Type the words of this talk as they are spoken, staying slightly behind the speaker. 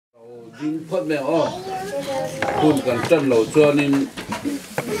ding phot me o kun kan tan lo chuanin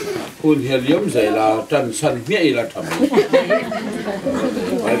kun helium zai la tan san mi la tham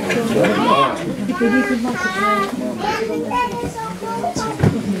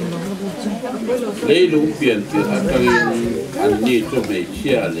lấy lũng biển từ hạt cây ăn đi cho mấy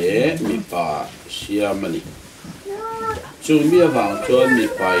chia lẽ mi pa xia mani chúng mi vào cho mi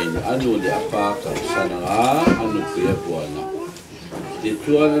pa in anu le apa cả sana anu kia buana di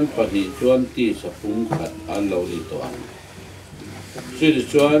chuan pani chuan ti sa pung khat an lo li to an di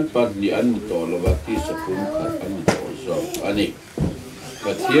chuan pani an to lo ba ti sa pung khat an to zo ani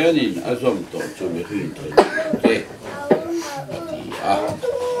pathianin azom to chu mi hin ke ati a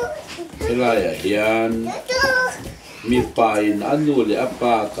Selaya hian mi pain anu le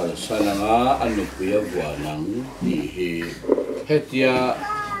apa kal sananga anu puya buanang di he hetia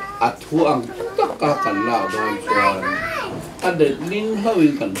athu ang taka kan la don chuan ade nin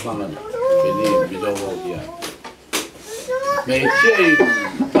hawin kan fangan ini bidaw dia me chei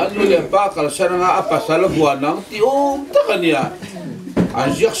anu le apa kal sananga apa sala buanang ti takania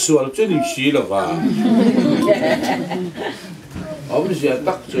ajak sual chuni sila ba om sia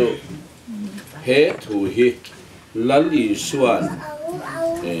tak chu he thu hi lali suan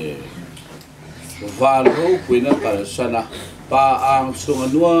valo puina kal sana pa ang sunga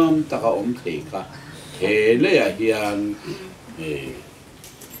nuam taka thei ka he le ya hian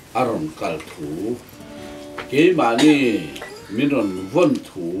aron kal thu ke mani minon von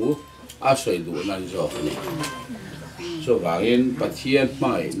thu a soi du nan zo ni so wangin pathian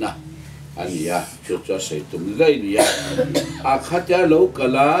mai na ania cho sei tum lai nia a khatya lo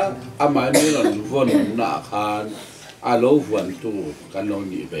kala amai mi ron von na khan a lo von tu kan lo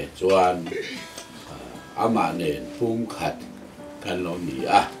ni be chuan ama ne pum khat kan lo ni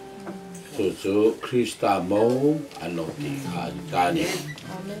a chu krista mo an lo ti khan ka ni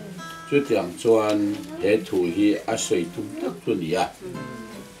chu tiang chuan he thu hi a sei tum tak tu nia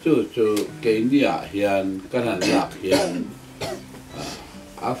chu ke nia hian kan an lak hian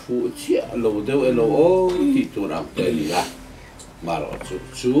a fu chia lo deu elo o ti tu ram te li la maro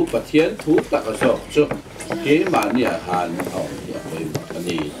chu pathian thu ta ka so chu ke ma ni han ho ya pe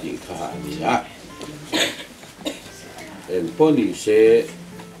ani ti kha ni a en poni se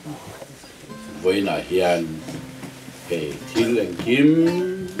voina hian he thil en kim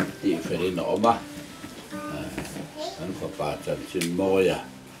ti ferin oma an ko pa chan chin moya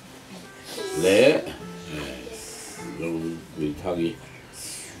le lo wi thagi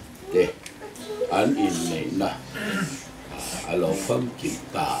de an in nei na alo fam kim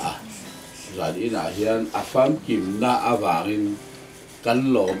ta zan ina hian a fam kim na awangin kan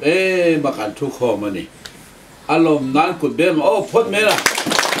lom ma kan thu kho mani alom nan kut bem o phot me la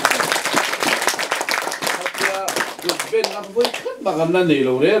kut ben na voi khat ma kan na nei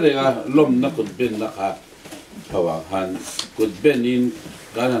lo re ga lom na kut ben na kha thawang han kut ben in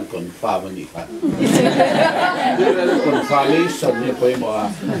kanan kon fa mani kha dia kon fa le san ne poi mo a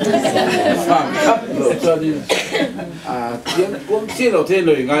fa khap lo cho đi tiếng cũng chỉ lo thế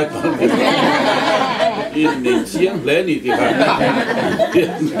lời ngay pa in nên tiếng lẽ ni thì kha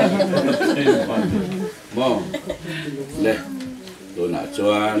mo le do na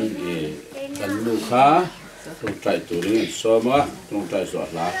chuan kan lu kha trong trai tu ri so ma trong trai so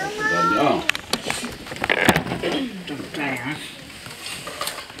la ka dan ni a trong trai ha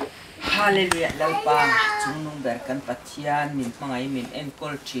Hallelujah lalpa chung nung berkan pathian min pangai min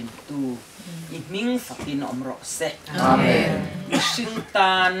enkol chin tu iming fakin omro se amen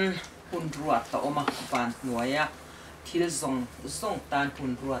singtan pun ruat ta oma pan nuaya thil zong tan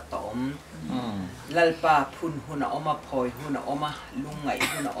pun ruat ta om lalpa phun huna oma phoi huna oma lungai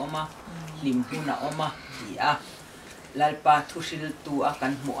huna oma lim huna oma ia lalpa thusil tu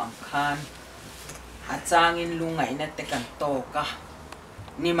akan mu ang khan achangin lungai na te kan to ka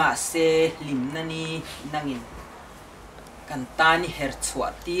nima se lim nani nangin kan tani her chua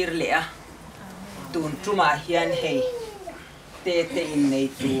tir le a tun truma hian hei te in nei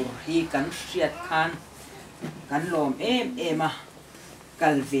tur hi kan hriat khan kan lom em a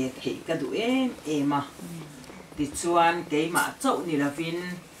kal ve thei ka du em a ti chuan keima chau ni lavin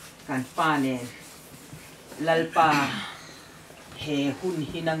kan pa ne lalpa he hun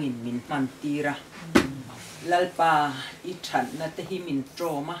hinangin min man tira lalpa i than na te hi min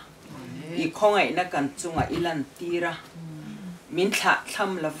troma i khongai na kan chunga ilan tira min thla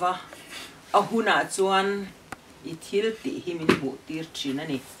thlam lava a huna chuan i thil ti hi min bu tir thina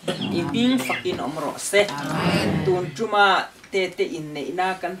ni i bing fakin omro se tun truma te in nei na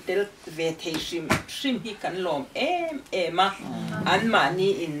kan tel ve thei shim hi kan lom ema an ma ni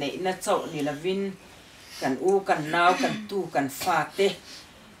in nei na chau ni lavin kan u kan naw kan tu kan fa te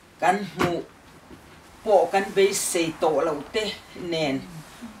kan mu po kan be sei to lo te nen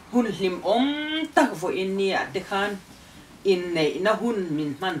hun lim tak vo in nia te khan in nei na hun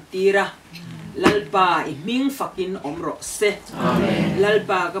min man tira lalpa I ming fakin omro se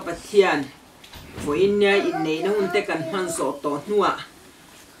lalpa ka pathian vo in nia in nei na hun te kan man so to nuwa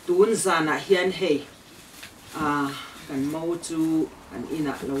tun zana hian hei kan mau chu kan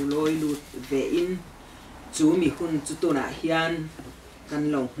ina lo loi lut ve in chu mi hun chu tu na hian kan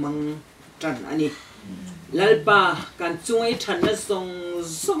lo mang tran ani lalpa kan chungai than na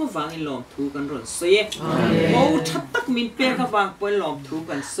song wang in lom thu kan ron soye mau that tak min pe ka wang poi lom thu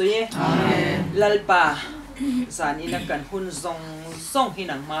kan soye lalpa zan ina kan hun zong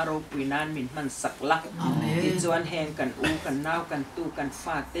hinang maro puinan min man sakla ti chuan heng kan u kan nau kan tu kan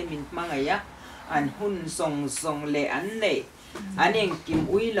fa te min mangaya an hun zong le an nei aneng kim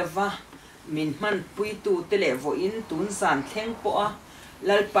ui lava min man pui tu te le vo in tun zan thleng po a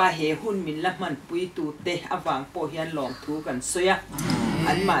lalpa he hun min la man pui tu te awang po hian lom thu kan soya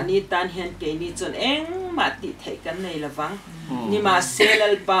an ma ni tan hian ke ni chon eng ma ti thei kan nei lawang ni ma se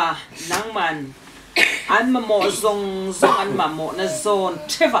lalpa nang man an ma mo zong an ma mo na zon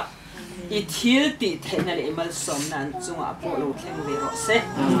theva I thil ti thei na le mal som nan chunga po lo thleng ve ro se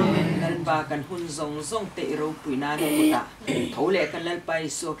lalpa kan hun zong te ro pui na no ta thole kan lalpa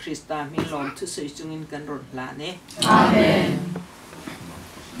Isu Krista min lom thu sei chungin kan ron la ne amen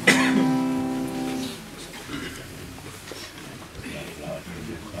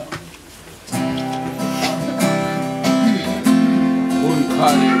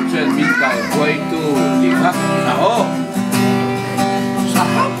Chen min kai quay tu đi khắp sao sao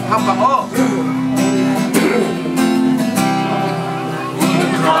khắp khắp ô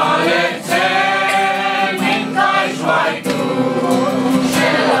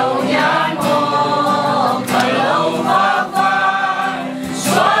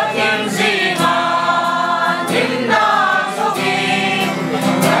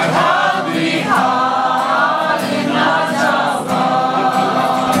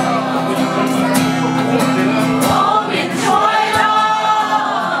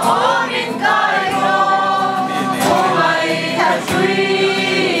Oh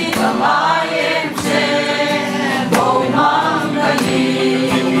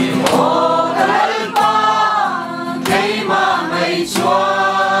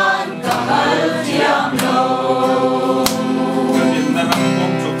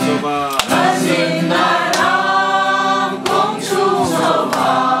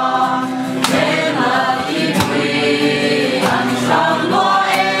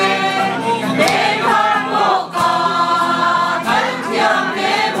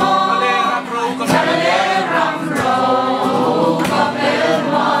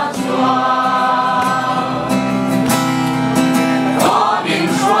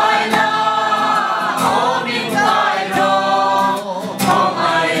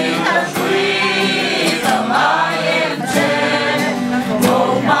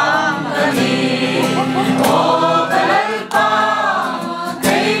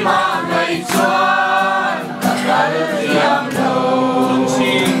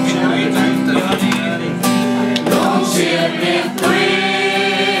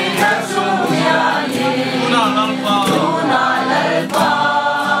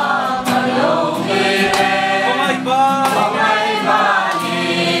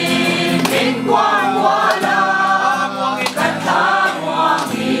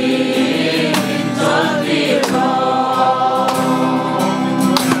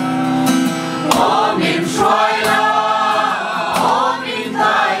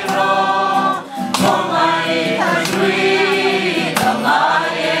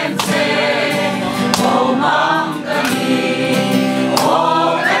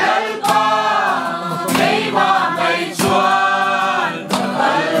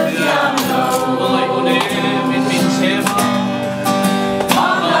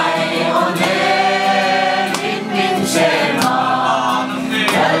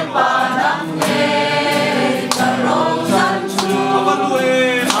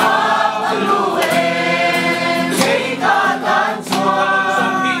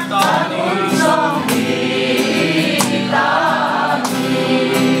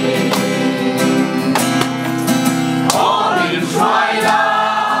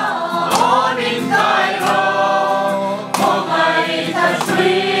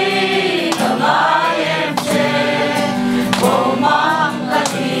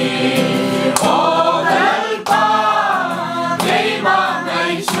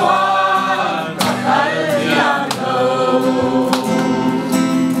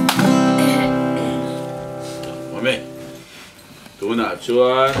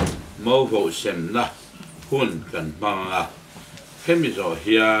chuan mo vo sem na hun kan hmanga hemi zo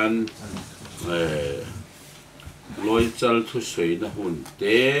hian loi chal thu sui na hun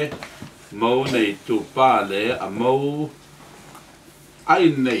te mo nei tu pa le a mo ai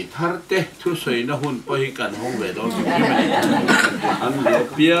nei thar te thu sui na hun po hi kan hong ve do an lo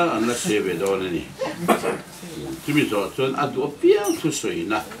pia an la se ve do ni chumi zo chuan a do pia thu sui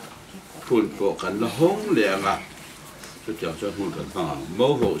na hun po kan la hong le anga chu tiang chuan hun kan hmanga mo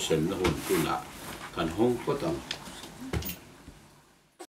vo sem na hun tu na kan hong ko tang